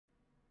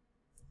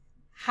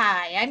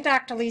Hi, I'm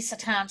Dr. Lisa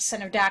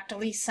Thompson of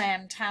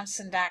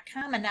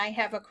drlisamthompson.com, and I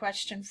have a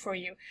question for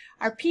you.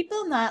 Are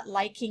people not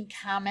liking,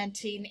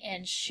 commenting,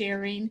 and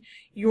sharing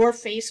your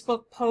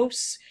Facebook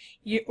posts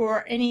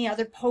or any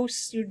other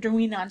posts you're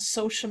doing on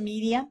social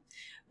media?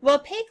 Well,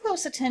 pay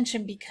close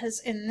attention, because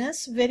in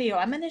this video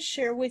I'm going to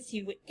share with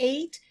you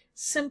 8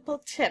 simple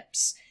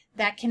tips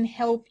that can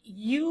help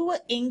you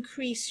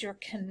increase your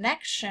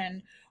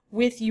connection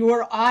with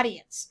your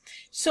audience.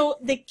 So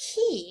the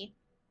key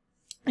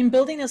in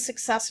building a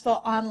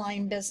successful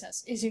online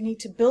business is you need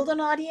to build an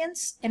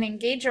audience and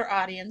engage your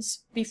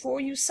audience before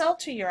you sell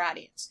to your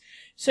audience.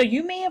 So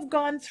you may have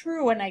gone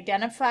through and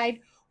identified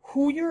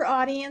who your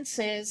audience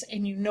is,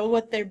 and you know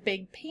what their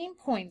big pain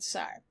points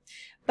are.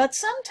 But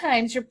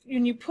sometimes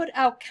when you put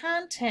out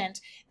content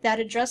that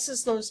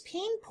addresses those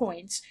pain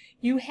points,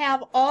 you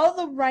have all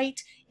the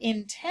right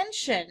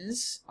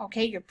intentions,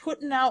 okay? You're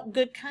putting out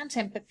good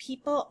content, but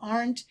people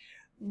aren't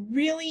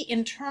really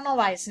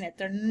internalizing it.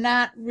 They're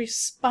not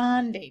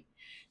responding.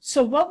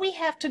 So what we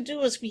have to do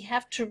is we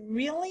have to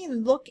really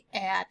look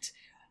at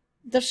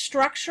the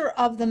structure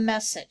of the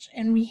message,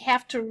 and we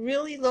have to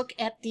really look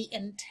at the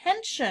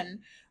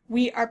intention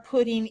we are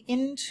putting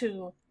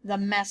into the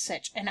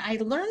message. And I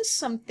learned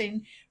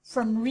something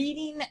from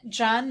reading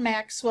John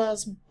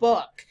Maxwell's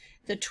book,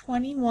 The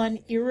 21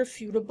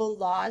 Irrefutable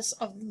Laws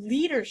of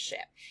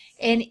Leadership.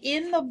 And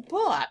in the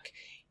book,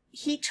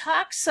 he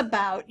talks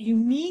about you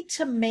need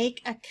to make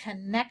a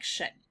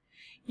connection.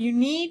 You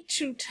need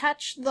to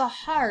touch the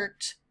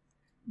heart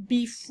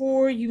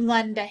before you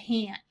lend a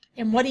hand.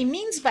 And what he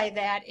means by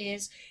that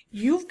is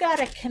you've got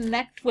to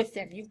connect with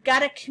them. You've got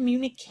to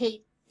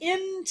communicate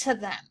into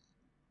them,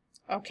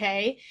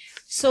 okay,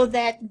 so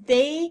that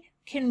they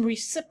can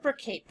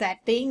reciprocate,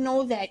 that they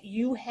know that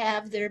you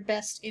have their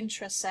best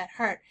interests at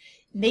heart.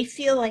 And they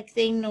feel like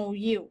they know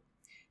you.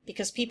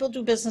 Because people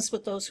do business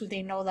with those who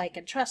they know, like,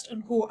 and trust,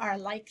 and who are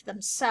like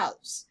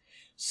themselves.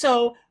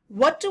 So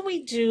what do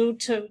we do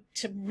to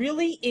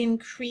really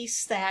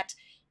increase that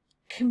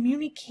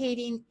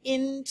communicating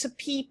into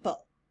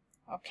people?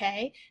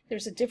 Okay?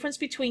 There's a difference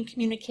between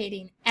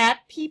communicating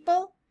at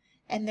people,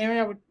 and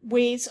there are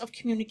ways of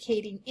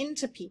communicating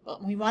into people.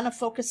 And we want to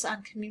focus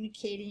on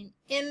communicating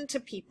into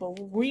people.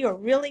 We are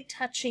really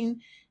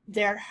touching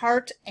their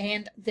heart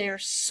and their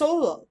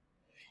soul.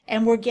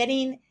 And we're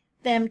getting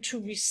them to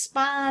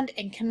respond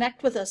and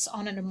connect with us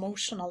on an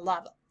emotional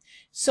level.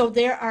 So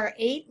there are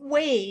 8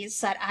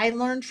 ways that I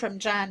learned from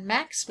John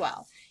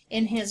Maxwell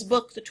in his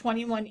book, The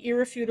 21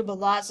 Irrefutable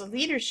Laws of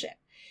Leadership.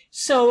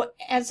 So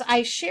as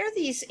I share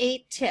these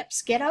 8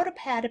 tips, get out a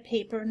pad of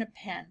paper and a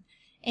pen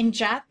and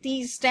jot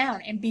these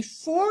down. And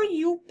before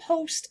you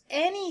post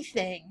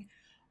anything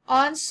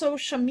on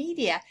social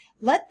media,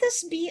 let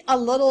this be a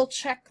little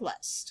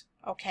checklist,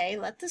 okay?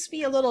 Let this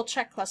be a little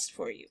checklist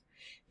for you,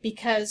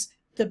 because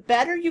the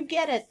better you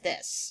get at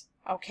this,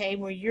 okay,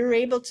 where you're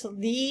able to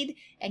lead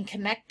and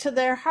connect to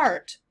their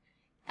heart,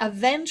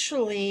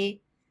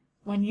 eventually,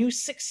 when you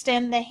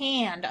extend the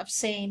hand of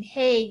saying,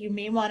 hey, you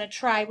may want to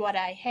try what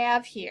I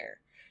have here,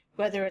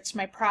 whether it's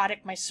my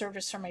product, my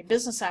service, or my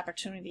business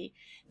opportunity,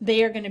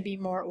 they are going to be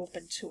more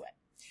open to it.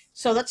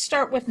 So let's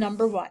start with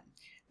number 1.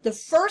 The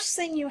first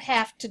thing you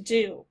have to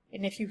do,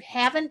 and if you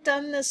haven't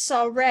done this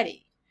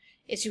already,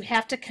 is you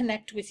have to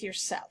connect with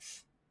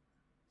yourself.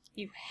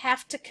 You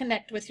have to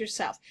connect with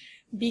yourself,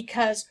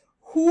 because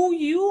who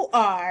you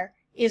are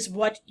is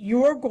what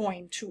you're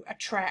going to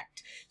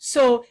attract.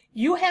 So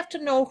you have to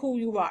know who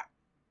you are.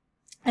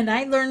 And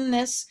I learned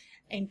this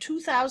in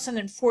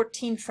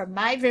 2014 from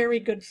my very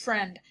good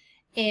friend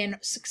and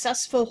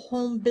successful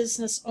home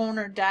business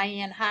owner,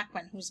 Diane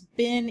Hockman, who's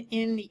been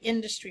in the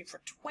industry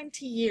for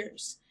 20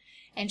 years.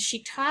 And she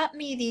taught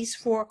me these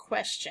 4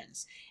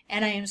 questions,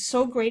 and I am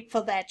so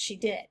grateful that she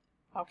did.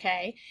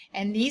 Okay,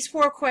 and these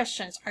 4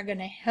 questions are going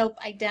to help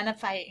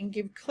identify and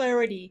give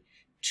clarity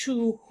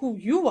to who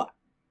you are.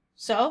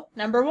 So,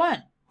 number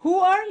 1, who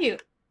are you?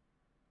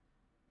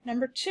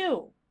 Number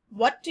 2,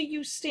 what do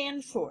you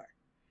stand for?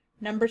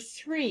 Number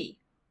 3,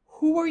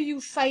 who are you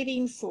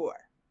fighting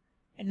for?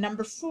 And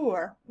number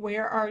 4,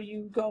 where are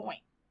you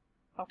going?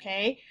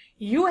 Okay,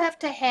 you have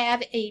to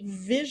have a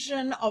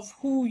vision of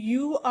who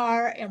you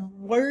are and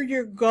where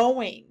you're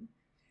going,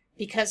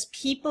 because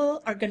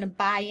people are going to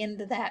buy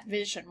into that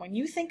vision. When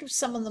you think of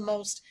some of the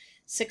most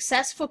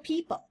successful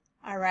people,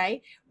 all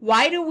right,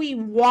 why do we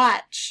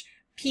watch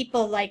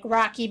people like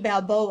Rocky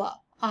Balboa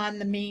on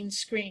the main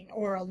screen,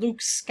 or a Luke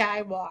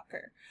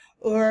Skywalker,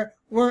 or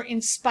we're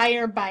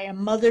inspired by a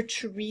Mother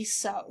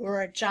Teresa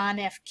or a John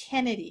F.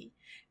 Kennedy?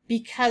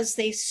 Because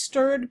they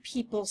stirred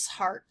people's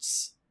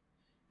hearts.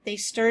 They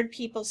stirred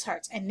people's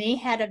hearts, and they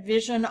had a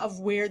vision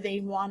of where they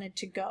wanted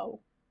to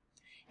go.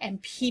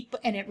 And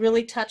it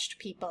really touched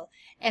people.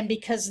 And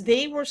because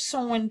they were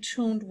so in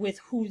tune with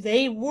who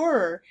they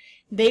were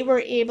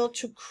able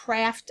to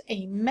craft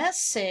a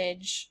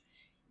message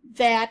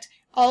that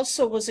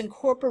also was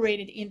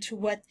incorporated into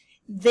what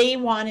they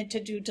wanted to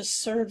do to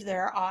serve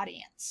their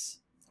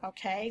audience.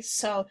 Okay,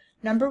 so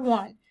number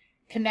 1,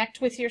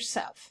 connect with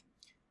yourself.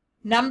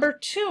 Number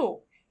 2,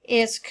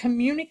 is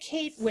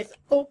communicate with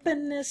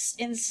openness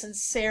and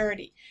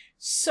sincerity.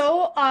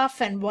 So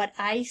often what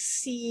I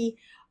see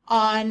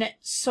on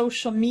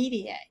social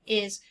media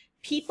is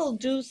people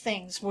do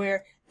things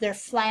where they're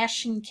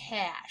flashing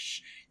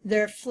cash,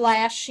 they're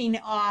flashing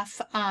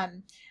off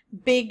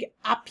big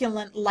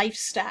opulent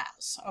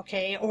lifestyles,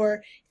 okay?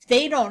 Or if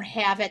they don't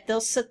have it,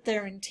 they'll sit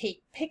there and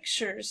take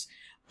pictures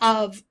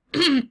of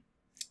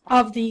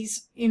of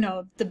these, you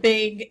know, the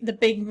big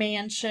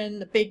mansion,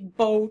 the big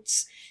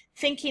boats,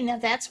 thinking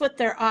that that's what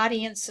their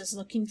audience is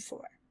looking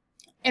for.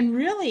 And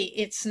really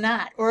it's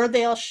not. Or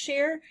they'll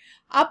share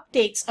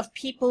updates of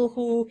people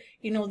who,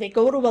 you know, they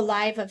go to a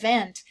live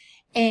event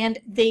and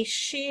they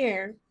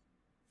share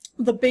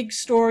the big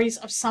stories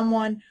of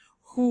someone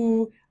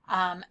who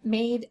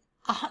made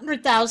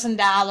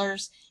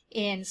 $100,000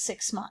 in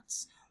 6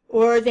 months,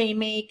 or they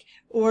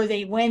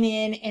went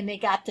in and they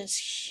got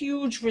this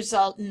huge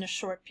result in a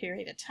short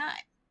period of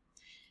time.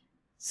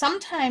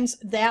 Sometimes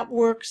that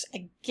works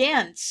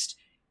against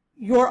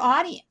your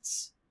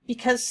audience,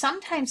 because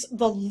sometimes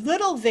the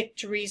little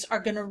victories are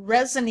going to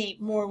resonate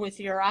more with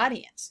your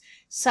audience,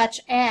 such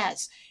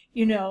as,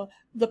 you know,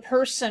 the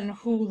person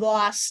who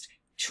lost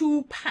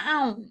 2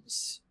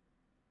 pounds,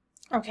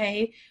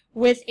 okay,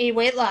 with a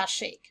weight loss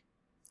shake,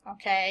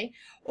 okay,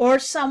 or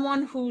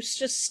someone who's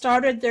just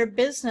started their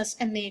business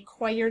and they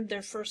acquired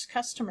their first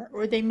customer,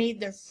 or they made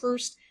their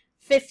first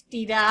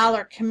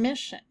 $50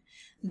 commission.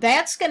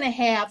 That's going to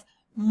have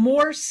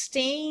more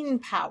staying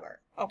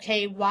power,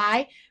 okay?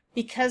 Why?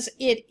 Because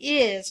it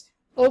is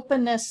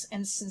openness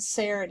and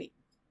sincerity.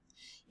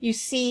 You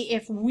see,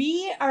 if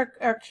we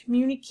are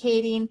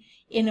communicating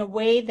in a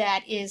way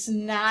that is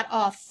not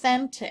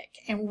authentic,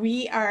 and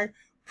we are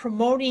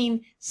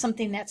promoting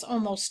something that's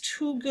almost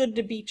too good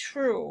to be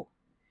true,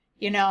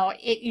 you know,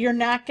 you're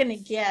not going to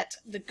get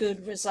the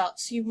good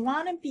results. You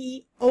want to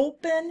be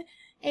open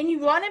and you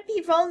want to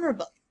be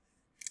vulnerable.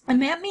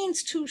 And that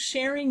means too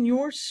sharing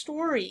your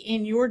story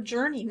in your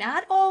journey,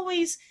 not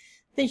always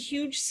the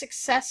huge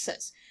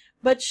successes,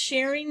 but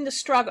sharing the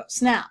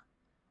struggles. Now,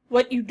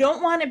 what you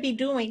don't want to be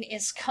doing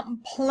is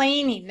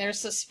complaining.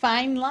 There's this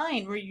fine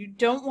line where you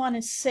don't want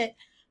to sit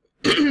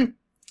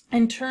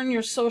and turn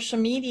your social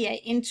media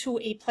into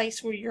a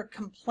place where you're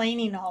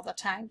complaining all the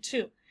time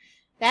too.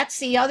 That's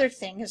the other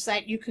thing, is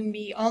that you can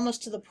be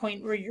almost to the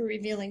point where you're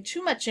revealing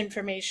too much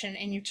information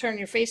and you turn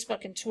your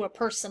Facebook into a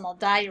personal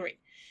diary.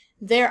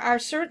 There are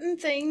certain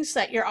things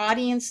that your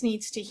audience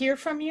needs to hear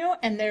from you,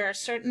 and there are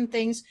certain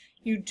things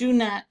you do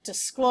not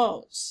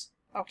disclose,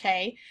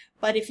 okay?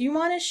 But if you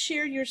want to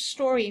share your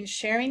story and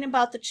sharing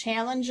about the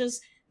challenges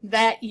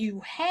that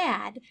you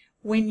had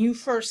when you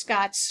first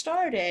got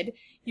started,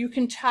 you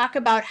can talk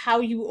about how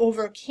you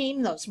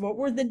overcame those. What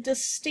were the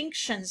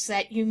distinctions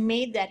that you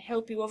made that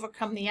helped you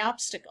overcome the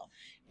obstacle?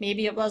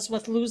 Maybe it was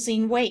with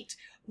losing weight.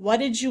 What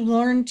did you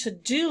learn to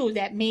do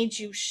that made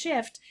you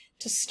shift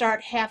to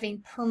start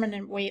having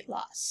permanent weight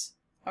loss?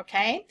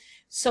 Okay,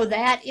 so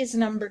that is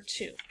number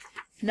 2.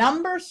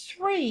 Number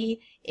 3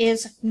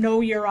 is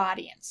know your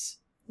audience.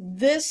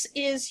 This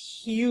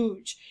is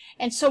huge.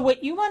 And so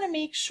what you want to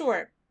make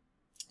sure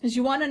is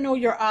you want to know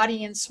your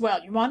audience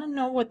well. You want to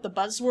know what the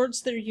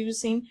buzzwords they're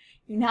using.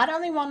 You not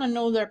only want to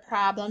know their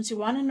problems, you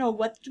want to know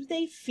what do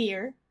they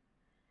fear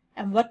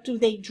and what do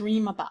they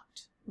dream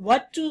about.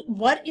 What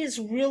is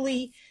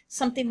really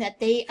something that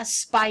they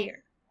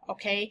aspire,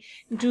 okay?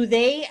 Do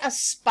they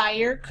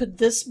aspire, could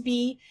this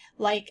be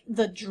like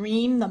the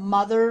dream, the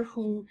mother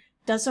who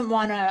doesn't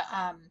want to,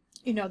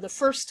 you know, the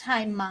first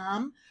time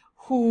mom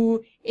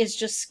who is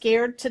just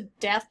scared to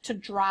death to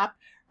drop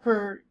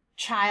her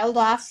child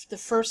off the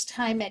first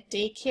time at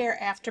daycare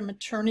after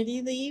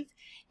maternity leave,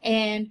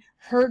 and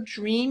her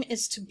dream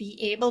is to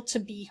be able to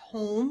be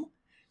home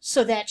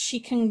so that she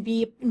can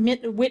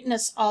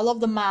witness all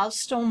of the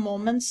milestone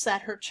moments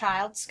that her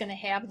child's going to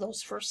have,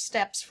 those first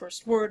steps,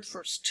 first word,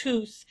 first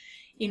tooth,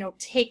 you know,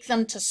 take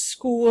them to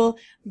school,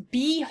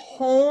 be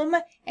home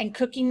and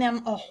cooking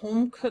them a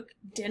home-cooked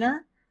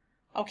dinner,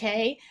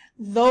 okay?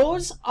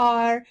 Those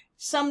are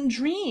some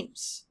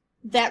dreams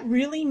that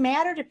really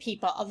matter to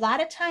people. A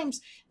lot of times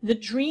the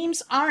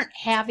dreams aren't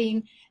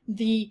having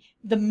the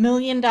 $1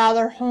 million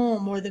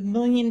home or the $1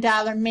 million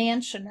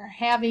mansion, or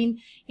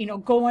having, you know,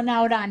 going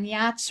out on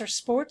yachts or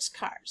sports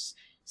cars.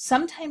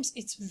 Sometimes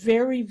it's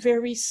very,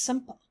 very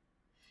simple.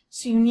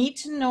 So you need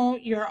to know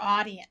your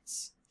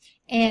audience.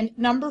 And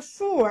number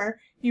 4,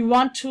 you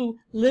want to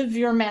live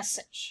your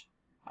message.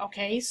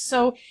 Okay,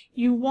 so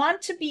you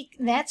want to be,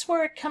 that's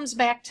where it comes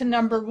back to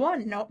number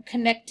 1,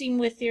 connecting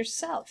with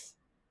yourself.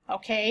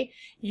 Okay,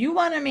 you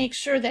want to make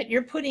sure that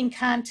you're putting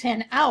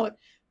content out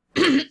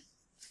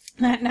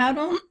that not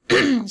only,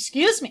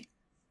 excuse me,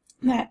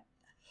 that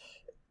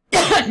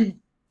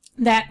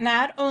that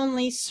not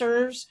only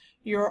serves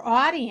your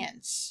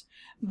audience,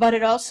 but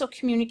it also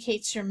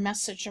communicates your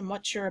message and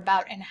what you're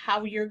about and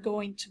how you're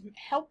going to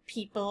help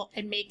people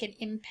and make an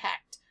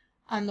impact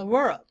on the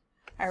world.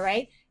 All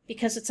right,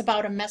 because it's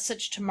about a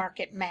message to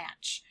market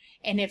match.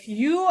 And if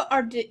you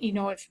are, you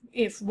know,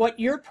 if what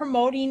you're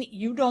promoting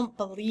you don't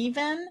believe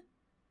in,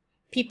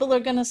 People are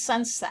going to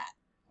sense that.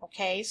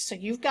 Okay, so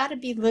you've got to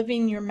be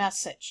living your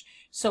message.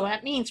 So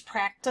that means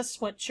practice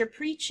what you're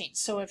preaching.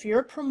 So if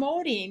you're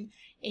promoting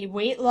a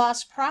weight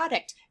loss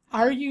product,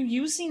 are you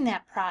using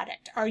that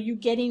product? Are you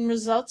getting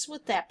results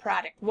with that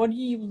product? What are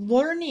you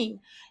learning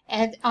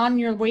on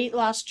your weight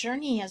loss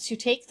journey as you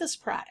take this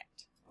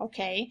product?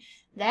 Okay,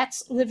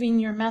 that's living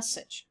your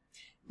message.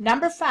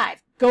 Number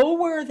 5, go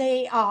where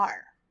they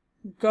are.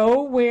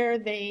 Go where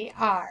they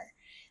are.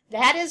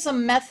 That is a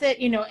method,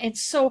 and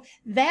so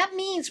that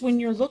means when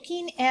you're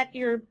looking at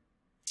your,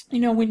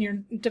 when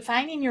you're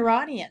defining your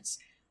audience,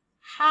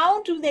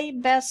 how do they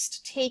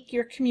best take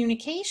your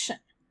communication?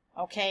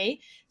 Okay,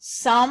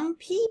 some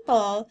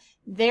people,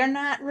 they're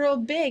not real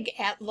big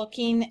at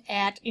looking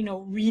at,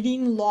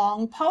 reading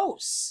long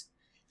posts.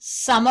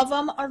 Some of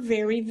them are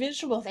very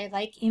visual. They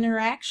like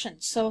interaction.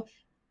 So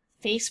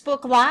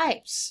Facebook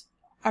Lives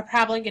are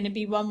probably going to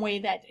be one way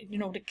that,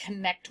 to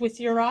connect with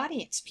your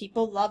audience.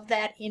 People love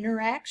that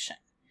interaction.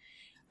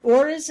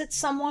 Or is it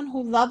someone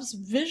who loves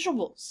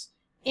visuals,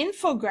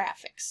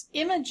 infographics,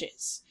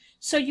 images?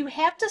 So you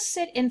have to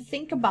sit and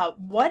think about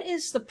what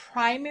is the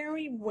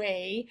primary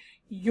way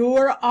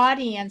your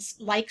audience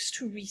likes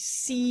to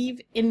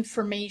receive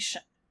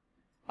information.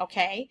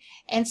 Okay,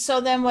 and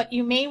so then what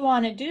you may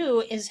want to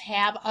do is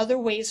have other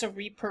ways of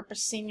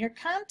repurposing your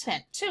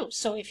content too.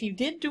 So if you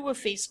did do a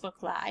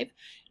Facebook Live,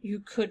 you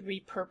could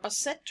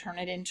repurpose it, turn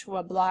it into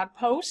a blog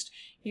post,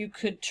 you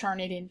could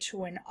turn it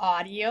into an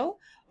audio,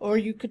 or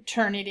you could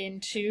turn it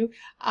into,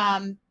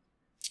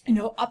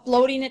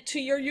 uploading it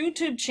to your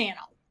YouTube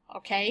channel.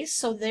 Okay,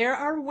 so there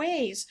are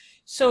ways.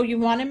 So you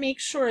want to make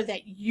sure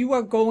that you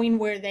are going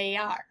where they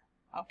are.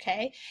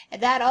 Okay,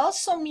 and that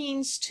also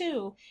means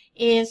too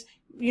is,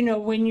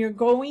 when you're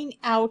going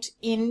out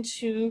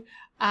into,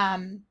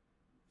 on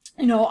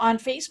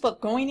Facebook,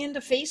 going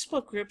into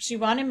Facebook groups, you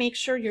want to make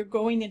sure you're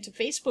going into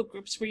Facebook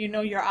groups where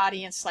your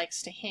audience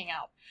likes to hang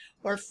out,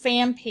 or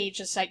fan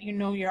pages that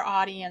your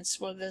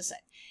audience will visit,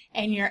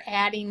 and you're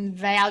adding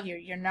value.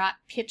 You're not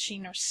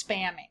pitching or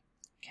spamming.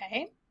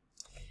 Okay.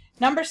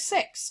 Number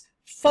 6,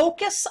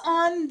 focus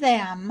on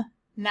them,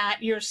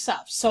 not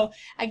yourself. So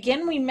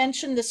again, we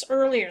mentioned this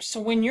earlier. So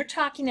when you're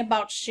talking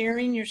about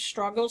sharing your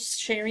struggles,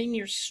 sharing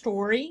your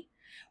story,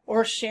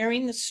 or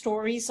sharing the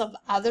stories of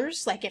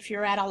others, like if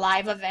you're at a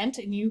live event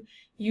and you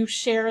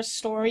share a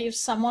story of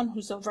someone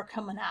who's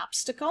overcome an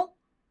obstacle,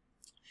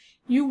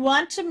 you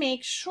want to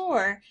make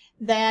sure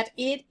that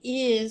it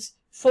is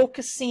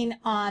focusing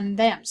on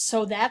them.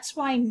 So that's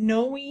why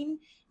knowing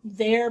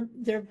their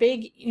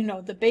big,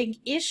 the big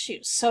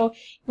issues. So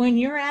when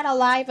you're at a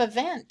live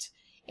event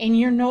and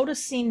you're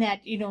noticing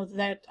that,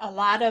 that a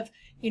lot of,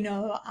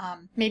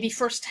 maybe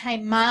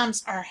first-time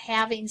moms are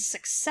having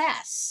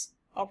success,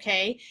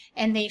 okay,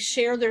 and they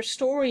share their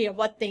story of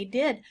what they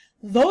did,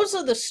 those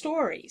are the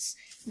stories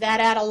that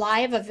at a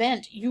live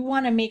event you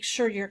want to make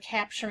sure you're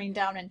capturing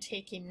down and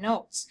taking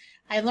notes.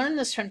 I learned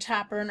this from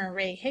top earner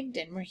Ray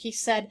Higdon, where he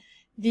said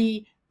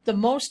the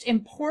most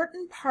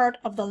important part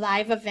of the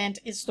live event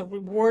is the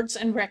rewards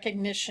and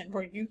recognition,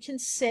 where you can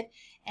sit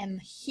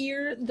and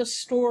hear the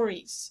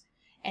stories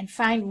and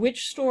find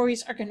which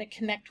stories are going to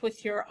connect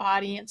with your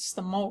audience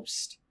the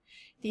most.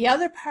 The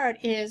other part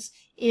is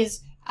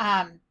if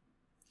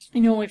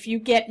you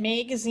get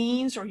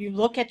magazines or you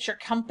look at your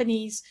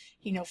company's,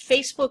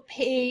 Facebook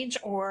page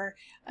or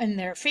in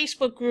their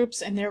Facebook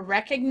groups, and they're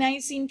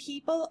recognizing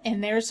people,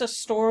 and there's a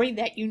story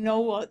that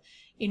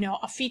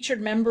a featured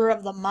member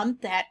of the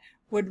month that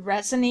would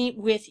resonate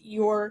with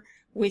your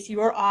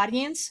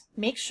audience,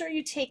 make sure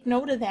you take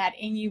note of that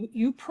and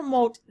you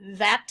promote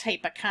that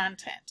type of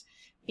content,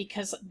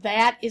 because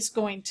that is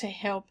going to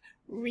help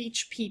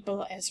reach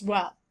people as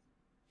well.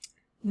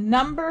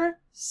 Number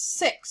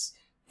 6,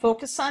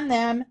 focus on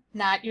them,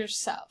 not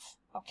yourself.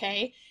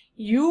 Okay,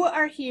 you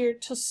are here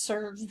to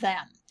serve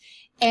them.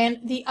 And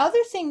the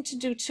other thing to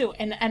do too,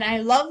 and I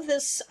love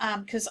this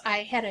because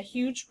I had a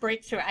huge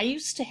breakthrough. I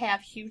used to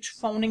have huge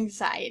phone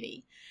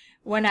anxiety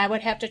when I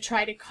would have to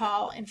try to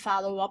call and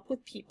follow up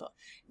with people,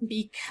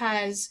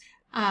 because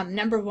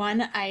number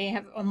one,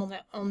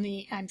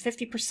 I'm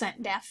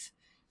 50% deaf,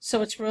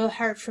 so it's real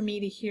hard for me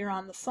to hear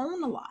on the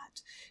phone a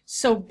lot.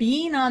 So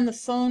being on the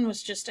phone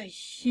was just a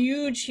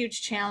huge,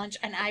 huge challenge,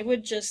 and I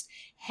would just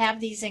have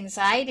these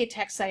anxiety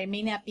attacks that I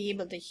may not be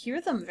able to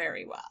hear them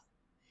very well.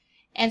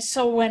 And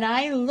so when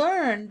I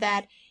learned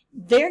that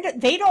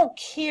they don't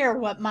care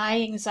what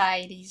my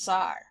anxieties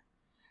are,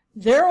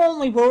 they're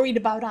only worried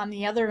about on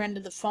the other end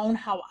of the phone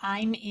how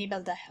I'm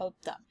able to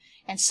help them.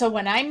 And so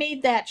when I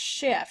made that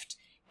shift,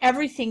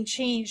 everything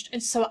changed.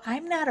 And so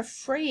I'm not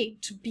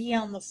afraid to be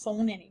on the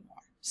phone anymore.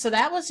 So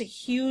that was a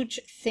huge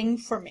thing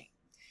for me.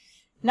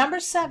 Number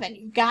 7,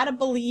 you've got to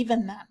believe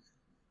in them.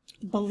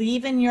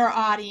 Believe in your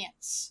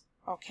audience,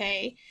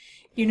 okay?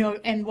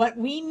 And what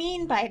we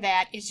mean by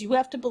that is you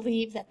have to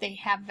believe that they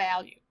have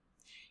value.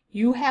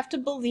 You have to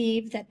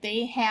believe that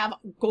they have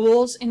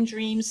goals and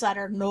dreams that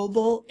are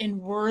noble and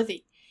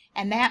worthy.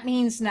 And that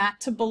means not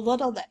to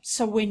belittle them.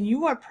 So when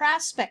you are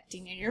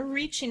prospecting and you're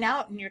reaching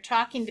out and you're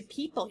talking to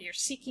people, you're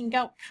seeking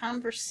out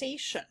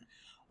conversation,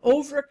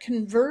 over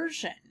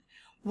conversion.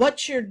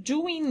 What you're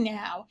doing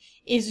now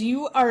is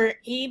you are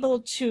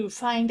able to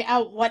find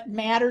out what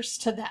matters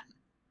to them.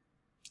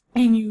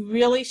 And you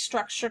really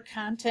structure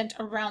content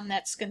around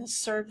that's going to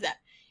serve them.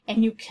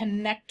 And you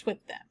connect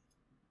with them.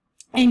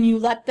 And you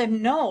let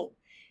them know,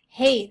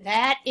 hey,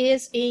 that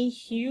is a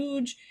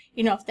huge,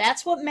 if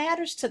that's what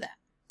matters to them.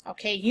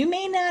 Okay, you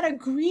may not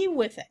agree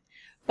with it,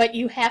 but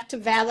you have to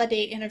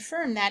validate and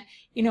affirm that,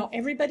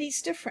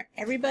 everybody's different.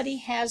 Everybody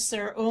has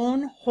their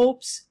own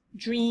hopes,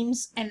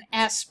 dreams, and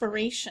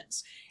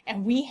aspirations.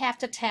 And we have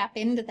to tap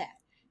into that.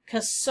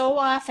 Because so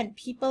often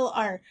people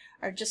are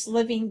just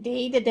living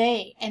day to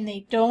day, and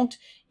they don't,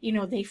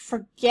 they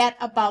forget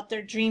about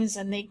their dreams,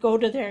 and they go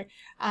to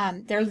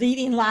they're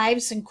leading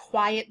lives in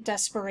quiet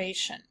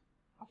desperation.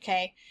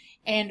 Okay,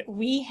 and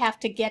we have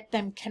to get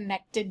them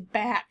connected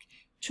back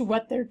to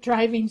what their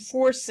driving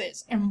force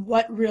is and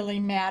what really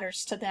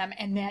matters to them,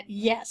 and that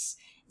yes,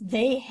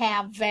 they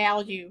have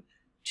value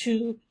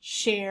to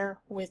share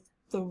with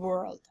the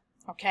world.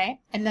 Okay,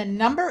 and then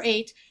number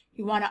 8,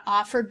 you want to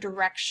offer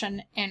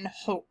direction and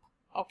hope.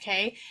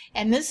 Okay,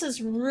 and this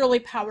is really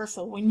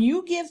powerful. When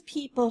you give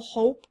people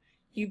hope,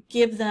 you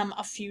give them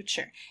a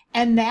future.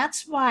 And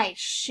that's why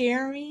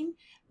sharing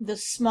the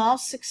small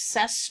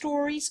success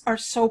stories are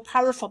so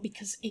powerful,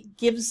 because it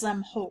gives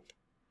them hope.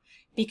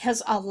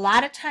 Because a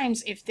lot of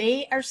times, if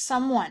they are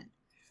someone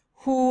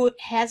who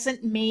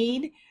hasn't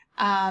made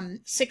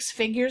 6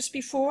 figures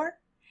before,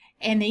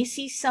 and they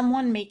see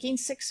someone making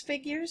 6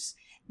 figures,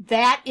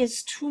 that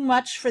is too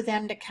much for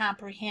them to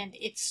comprehend.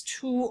 It's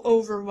too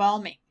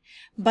overwhelming.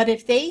 But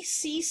if they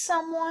see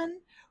someone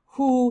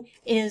who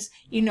is,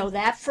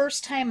 that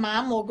first-time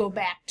mom will go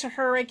back to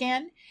her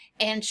again,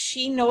 and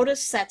she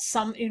noticed that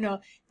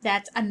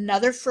that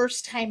another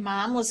first-time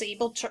mom was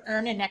able to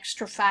earn an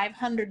extra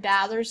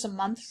 $500 a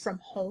month from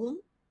home,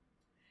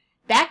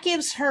 that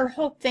gives her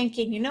hope,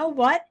 thinking, you know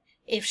what?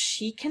 If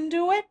she can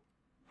do it,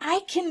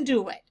 I can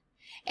do it.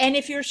 And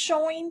if you're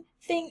showing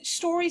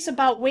stories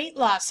about weight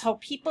loss, how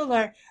people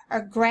are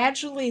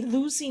gradually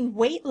losing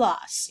weight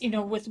loss,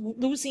 with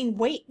losing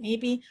weight,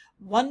 maybe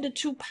 1 to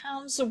 2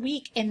 pounds a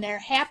week, and they're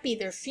happy,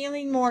 they're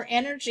feeling more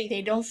energy,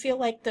 they don't feel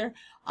like they're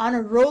on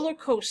a roller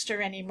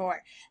coaster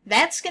anymore.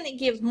 That's going to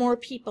give more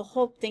people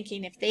hope,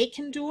 thinking if they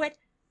can do it,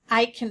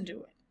 I can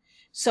do it.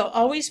 So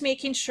always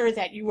making sure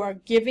that you are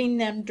giving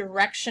them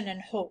direction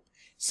and hope.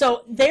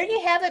 So there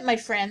you have it, my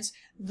friends.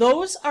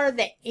 Those are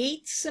the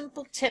 8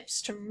 simple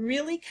tips to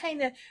really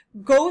kind of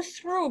go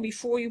through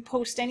before you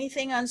post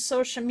anything on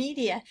social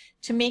media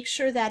to make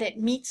sure that it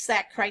meets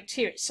that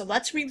criteria. So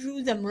let's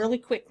review them really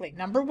quickly.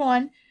 Number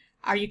 1,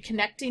 are you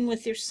connecting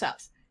with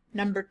yourself?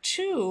 Number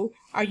 2,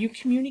 are you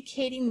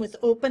communicating with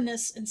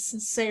openness and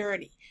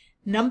sincerity?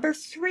 Number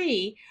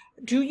 3,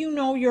 do you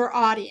know your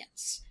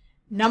audience?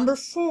 Number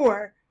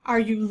 4, are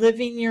you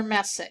living your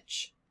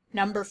message?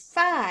 Number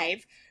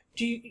 5,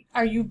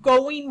 are you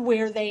going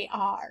where they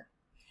are?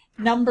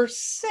 Number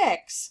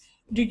 6,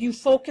 do you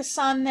focus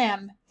on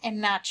them and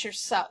not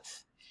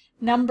yourself?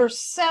 Number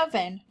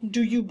 7,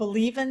 do you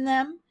believe in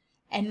them?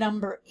 And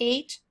number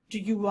 8, do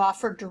you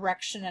offer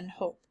direction and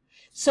hope?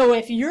 So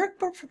if you're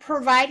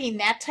providing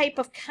that type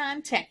of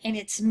content and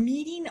it's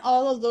meeting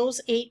all of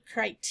those 8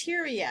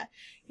 criteria,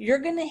 you're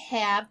going to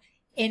have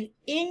an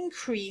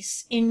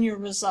increase in your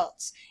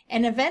results.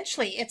 And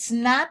eventually, it's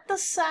not the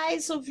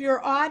size of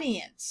your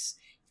audience.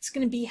 It's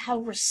going to be how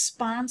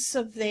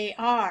responsive they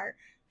are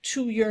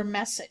to your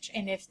message.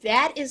 And if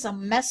that is a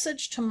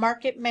message to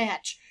market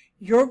match,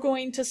 you're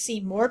going to see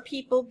more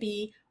people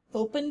be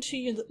open to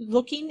you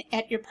looking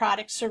at your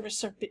product,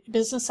 service, or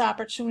business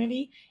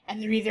opportunity,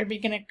 and they're either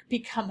going to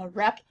become a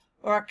rep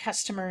or a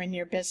customer in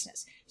your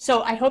business.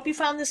 So I hope you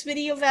found this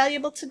video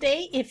valuable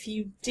today. If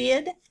you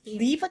did,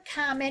 leave a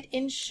comment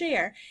and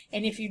share.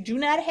 And if you do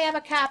not have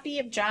a copy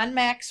of John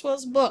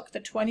Maxwell's book, The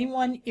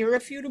 21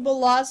 Irrefutable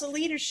Laws of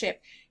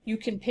Leadership, you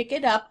can pick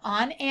it up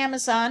on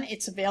Amazon.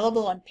 It's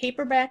available on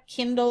paperback,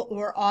 Kindle,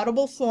 or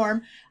Audible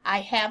form. I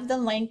have the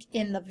link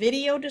in the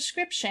video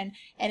description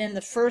and in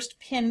the first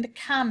pinned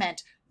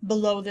comment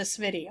below this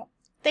video.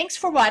 Thanks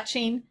for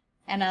watching,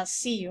 and I'll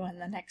see you in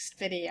the next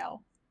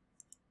video.